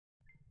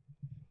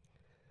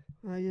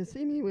You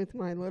see me with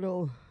my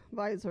little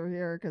visor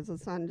here because the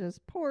sun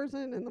just pours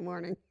in the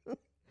morning.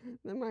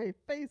 Then my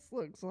face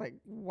looks like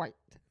white.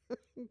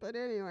 But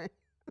anyway,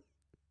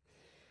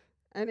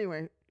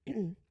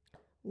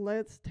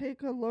 let's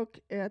take a look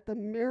at the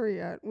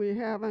Marriott. We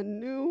have a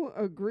new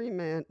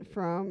agreement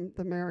from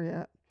the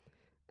Marriott,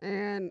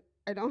 and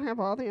I don't have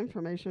all the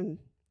information,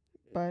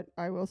 but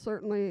I will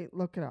certainly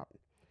look it up.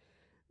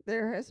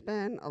 There has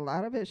been a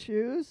lot of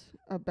issues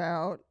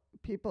about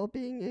people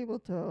being able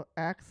to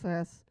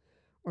access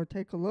or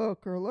take a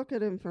look or look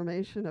at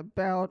information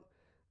about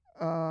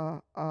uh,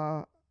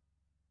 uh,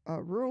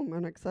 a room,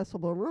 an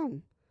accessible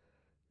room.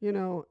 You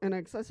know, and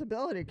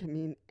accessibility can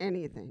mean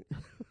anything.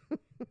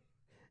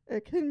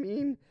 It can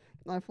mean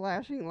a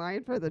flashing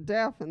light for the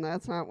deaf, and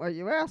that's not what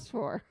you asked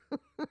for.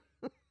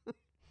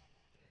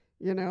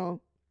 You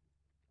know,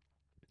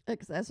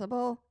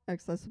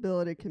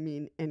 accessibility can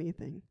mean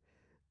anything.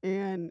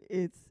 And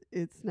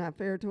it's not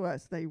fair to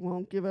us. They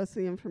won't give us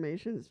the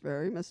information. It's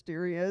very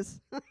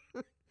mysterious.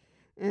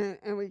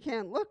 And we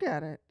can't look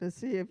at it to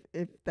see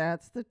if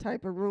that's the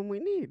type of room we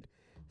need.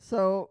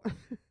 So,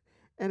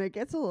 and it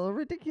gets a little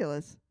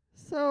ridiculous.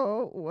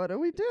 So, what do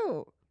we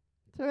do?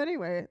 So,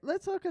 anyway,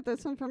 let's look at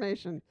this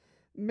information.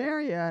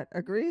 Marriott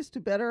agrees to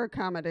better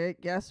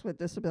accommodate guests with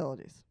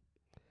disabilities.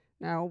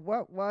 Now,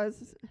 what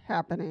was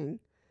happening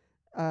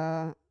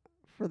for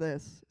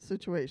this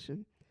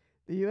situation?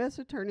 The U.S.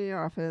 Attorney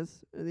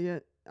Office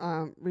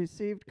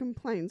received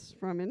complaints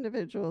from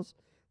individuals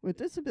with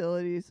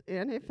disabilities,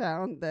 and it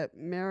found that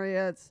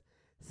Marriott's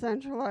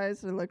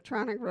centralized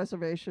electronic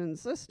reservation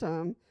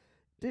system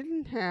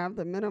didn't have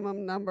the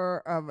minimum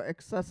number of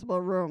accessible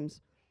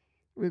rooms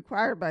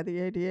required by the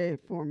ADA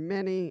for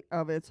many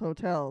of its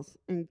hotels,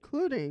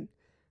 including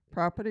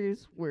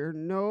properties where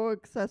no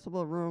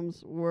accessible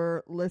rooms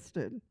were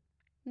listed.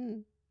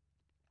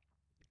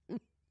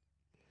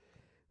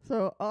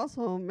 So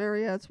also,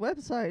 Marriott's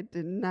website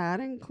did not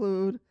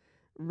include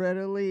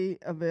readily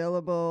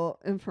available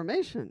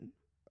information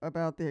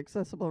about the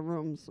accessible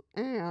rooms.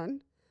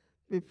 And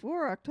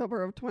before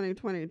October of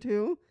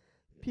 2022,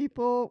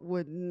 people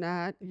would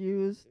not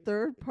use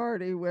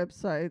third-party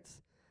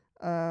websites,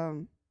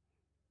 like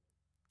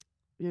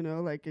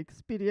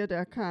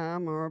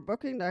Expedia.com or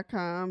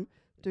Booking.com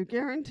to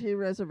guarantee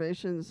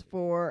reservations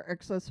for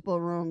accessible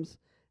rooms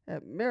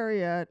at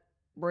Marriott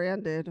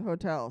branded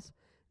hotels.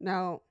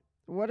 Now,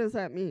 what does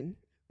that mean?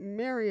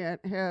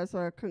 Marriott has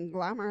a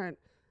conglomerate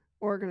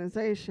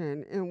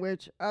organization in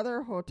which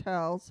other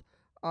hotels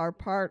are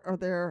part of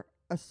their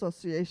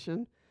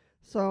association.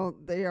 So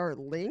they are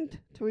linked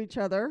to each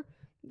other.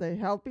 They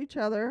help each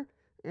other.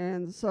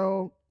 And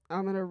so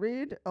I'm going to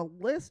read a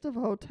list of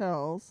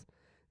hotels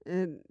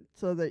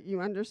so that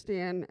you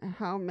understand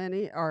how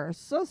many are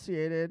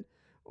associated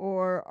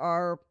or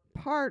are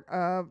part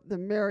of the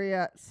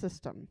Marriott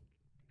system.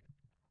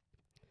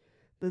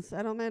 The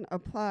settlement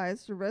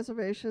applies to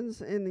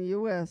reservations in the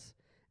U.S.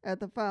 at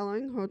the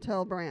following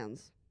hotel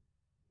brands: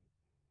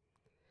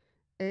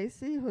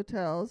 AC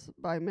Hotels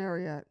by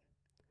Marriott,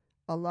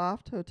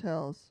 Aloft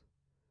Hotels,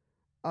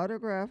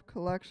 Autograph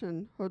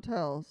Collection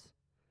Hotels,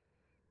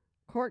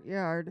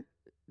 Courtyard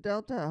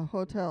Delta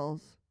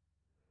Hotels,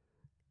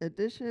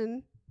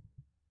 Edition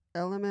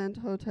Element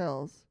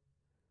Hotels,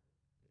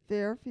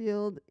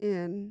 Fairfield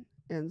Inn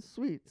and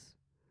Suites,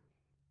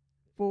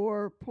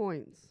 4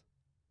 Points,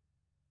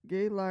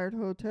 Gaylord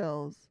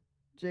Hotels,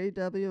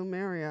 JW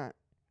Marriott,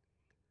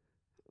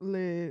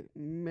 Le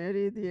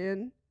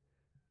Méridien,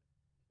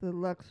 the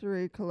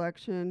Luxury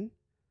Collection,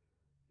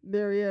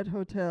 Marriott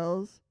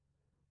Hotels,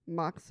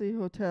 Moxie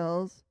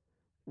Hotels,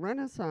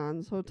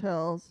 Renaissance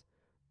Hotels,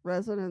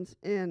 Residence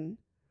Inn,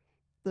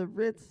 the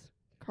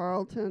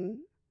Ritz-Carlton,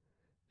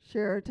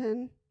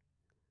 Sheraton,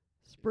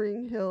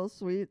 Spring Hill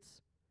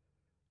Suites,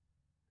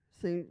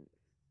 St.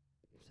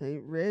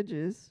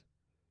 Regis,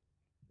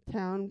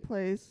 Town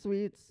Place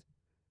Suites,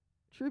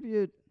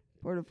 Tribute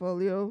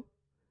Portfolio,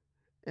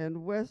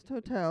 and West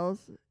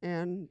Hotels,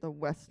 and the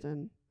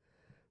Westin.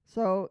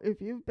 So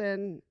if you've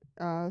been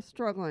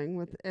struggling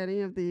with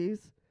any of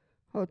these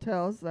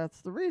hotels,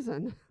 that's the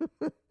reason.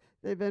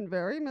 They've been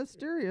very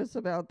mysterious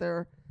about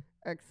their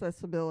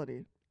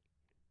accessibility.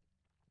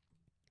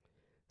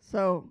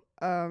 So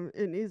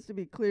it needs to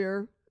be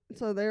clear.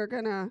 So they're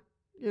going to,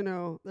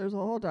 there's a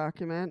whole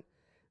document.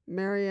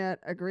 Marriott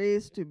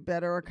agrees to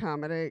better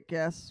accommodate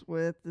guests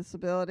with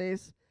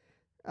disabilities.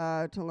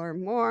 To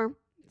learn more,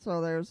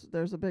 so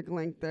there's a big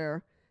link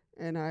there,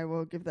 and I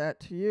will give that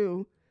to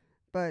you.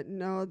 But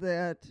know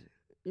that,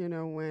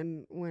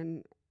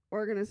 when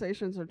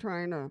organizations are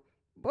trying to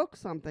book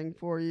something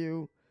for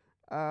you,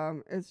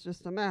 it's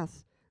just a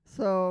mess.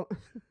 So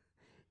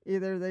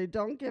either they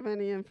don't give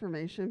any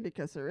information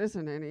because there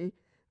isn't any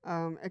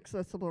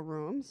accessible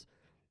rooms,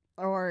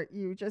 or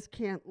you just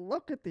can't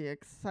look at the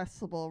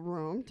accessible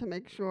room to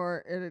make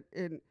sure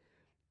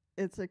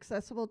it's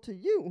accessible to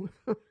you.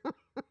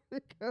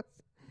 Because,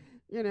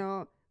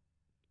 in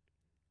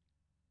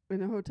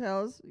the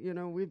hotels,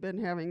 we've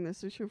been having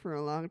this issue for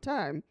a long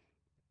time,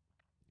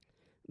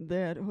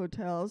 that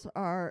hotels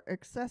are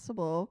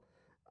accessible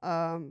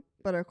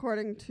But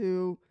according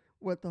to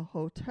what the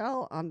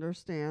hotel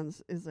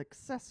understands is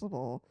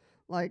accessible,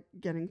 like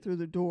getting through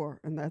the door,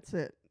 and that's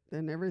it.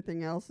 Then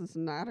everything else is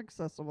not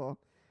accessible.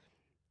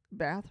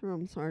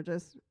 Bathrooms are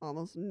just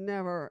almost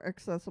never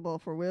accessible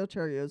for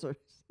wheelchair users.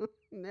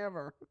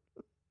 Never.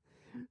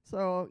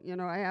 So,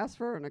 I asked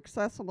for an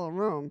accessible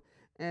room,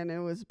 and it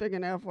was big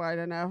enough, wide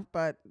enough,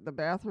 but the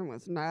bathroom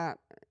was not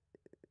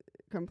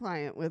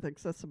compliant with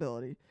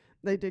accessibility.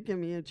 They did give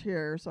me a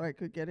chair so I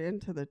could get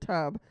into the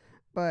tub,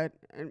 but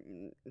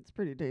it's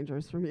pretty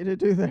dangerous for me to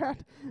do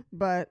that.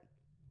 But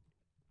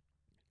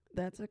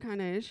that's the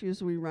kind of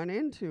issues we run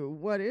into.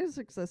 What is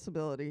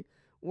accessibility?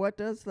 What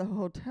does the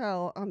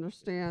hotel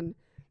understand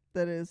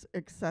that is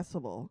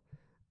accessible?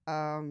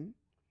 And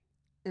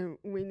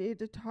we need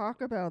to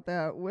talk about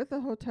that with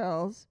the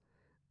hotels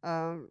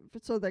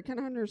so they can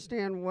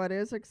understand what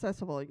is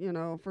accessible.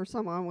 For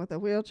someone with a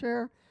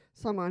wheelchair,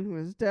 someone who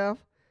is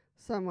deaf,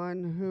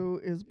 someone who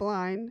is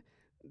blind,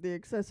 the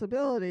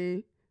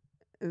accessibility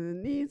and the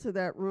needs of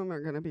that room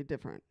are going to be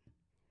different.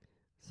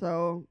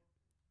 So,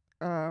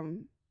 I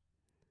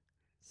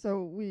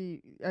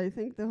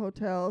think the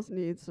hotels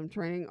need some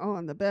training. Oh,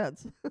 on the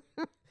beds.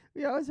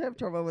 We always have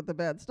trouble with the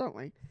beds, don't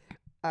we?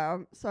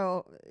 Some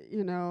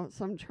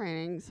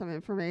training, some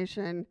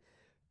information,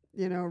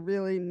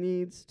 really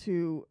needs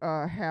to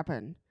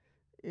happen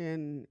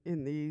in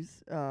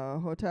these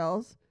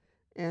hotels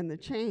and the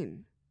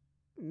chain.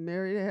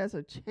 Marriott has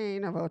a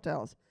chain of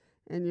hotels,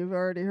 and you've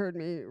already heard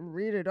me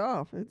read it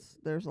off.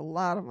 There's a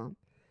lot of them.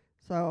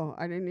 So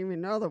I didn't even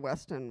know the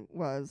Westin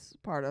was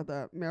part of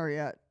the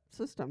Marriott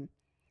system.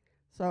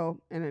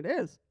 So, and it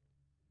is.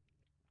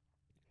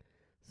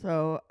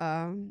 So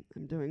I'm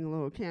doing a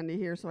little candy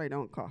here so I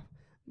don't cough.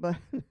 But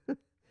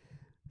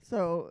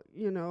so,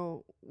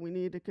 we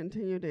need to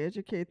continue to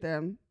educate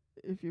them.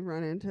 If you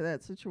run into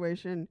that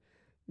situation,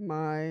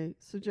 my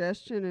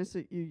suggestion is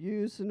that you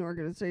use an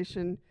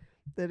organization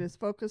that is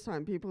focused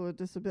on people with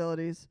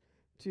disabilities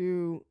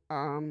to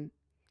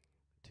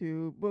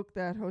book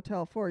that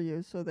hotel for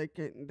you, so they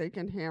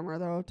can hammer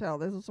the hotel.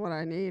 This is what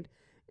I need,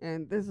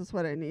 and this is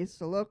what it needs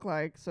to look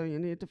like. So you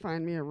need to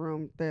find me a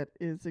room that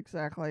is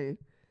exactly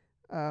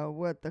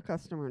what the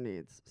customer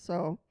needs.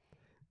 So,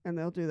 and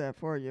they'll do that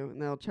for you,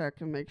 and they'll check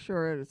and make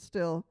sure it's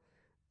still,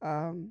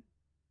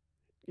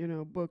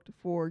 booked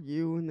for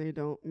you, and they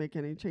don't make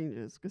any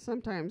changes. Because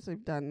sometimes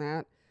they've done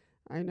that.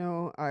 I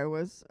know I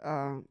was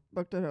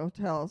booked at a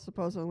hotel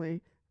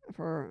supposedly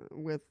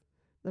with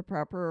the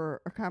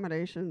proper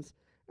accommodations,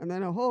 and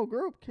then a whole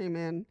group came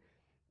in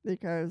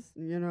because,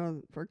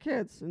 for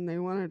kids, and they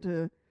wanted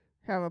to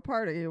have a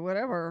party or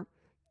whatever.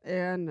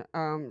 And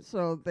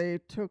so they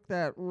took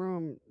that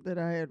room that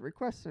I had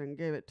requested and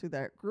gave it to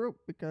that group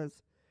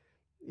because,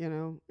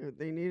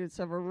 they needed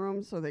several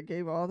rooms, so they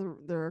gave all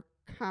their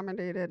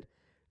accommodated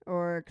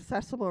or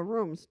accessible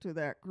rooms to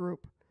that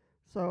group.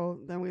 So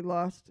then we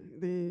lost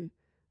the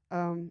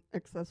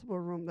accessible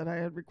room that I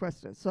had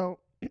requested. So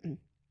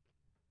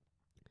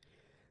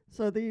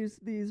so these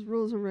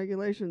rules and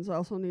regulations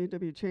also need to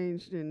be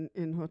changed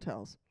in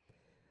hotels.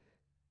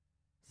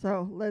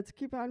 So let's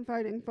keep on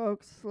fighting,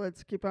 folks.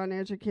 Let's keep on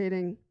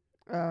educating,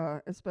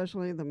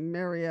 especially the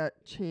Marriott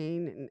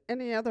chain and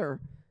any other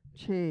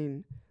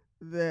chain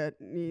that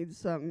needs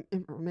some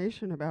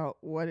information about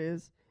what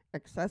is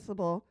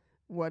accessible,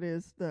 what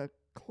is the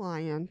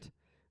client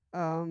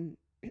or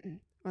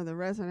the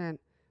resident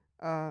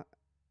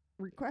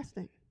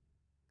requesting,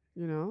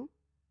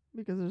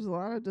 because there's a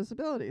lot of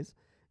disabilities,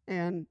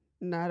 and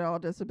not all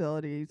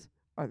disabilities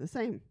are the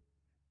same,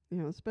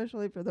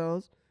 especially for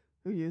those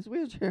who use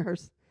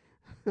wheelchairs.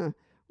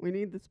 We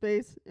need the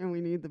space and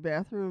we need the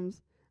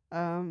bathrooms,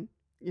 that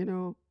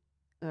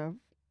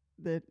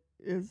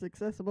is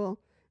accessible,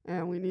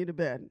 and we need a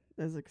bed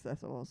that's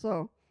accessible.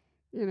 So,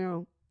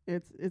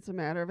 it's a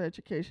matter of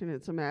education.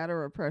 It's a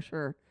matter of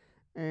pressure.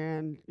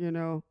 And,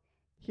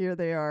 here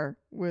they are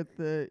with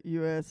the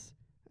U.S.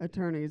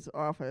 Attorney's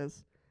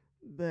Office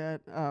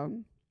that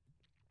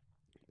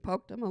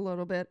poked them a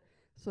little bit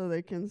so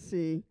they can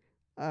see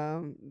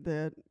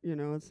that,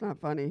 it's not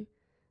funny.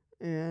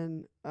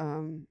 And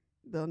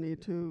they'll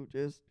need to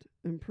just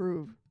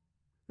improve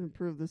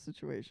the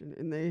situation.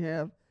 And they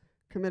have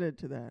committed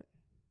to that,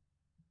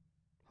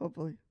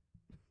 hopefully.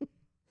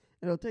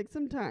 It'll take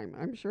some time,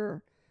 I'm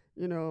sure,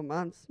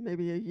 months,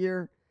 maybe a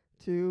year,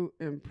 to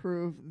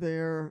improve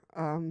their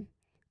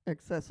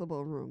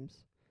accessible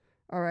rooms.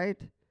 All right?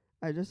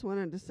 I just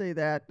wanted to say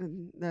that,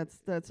 and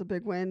that's a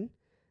big win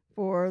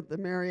for the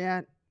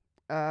Marriott,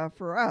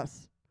 for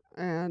us,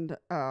 and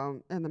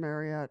the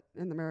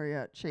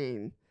Marriott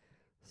chain.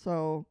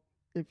 So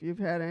if you've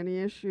had any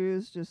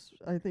issues,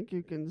 I think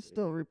you can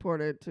still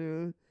report it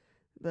to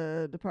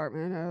the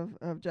Department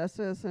of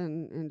Justice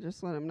and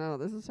just let them know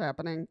this is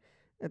happening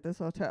at this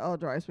hotel. It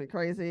drives me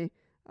crazy.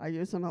 I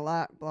use them a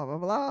lot, blah, blah,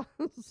 blah.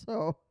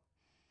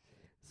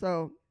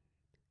 So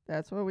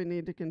that's why we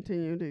need to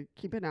continue to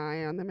keep an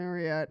eye on the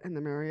Marriott and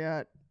the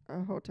Marriott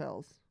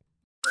hotels.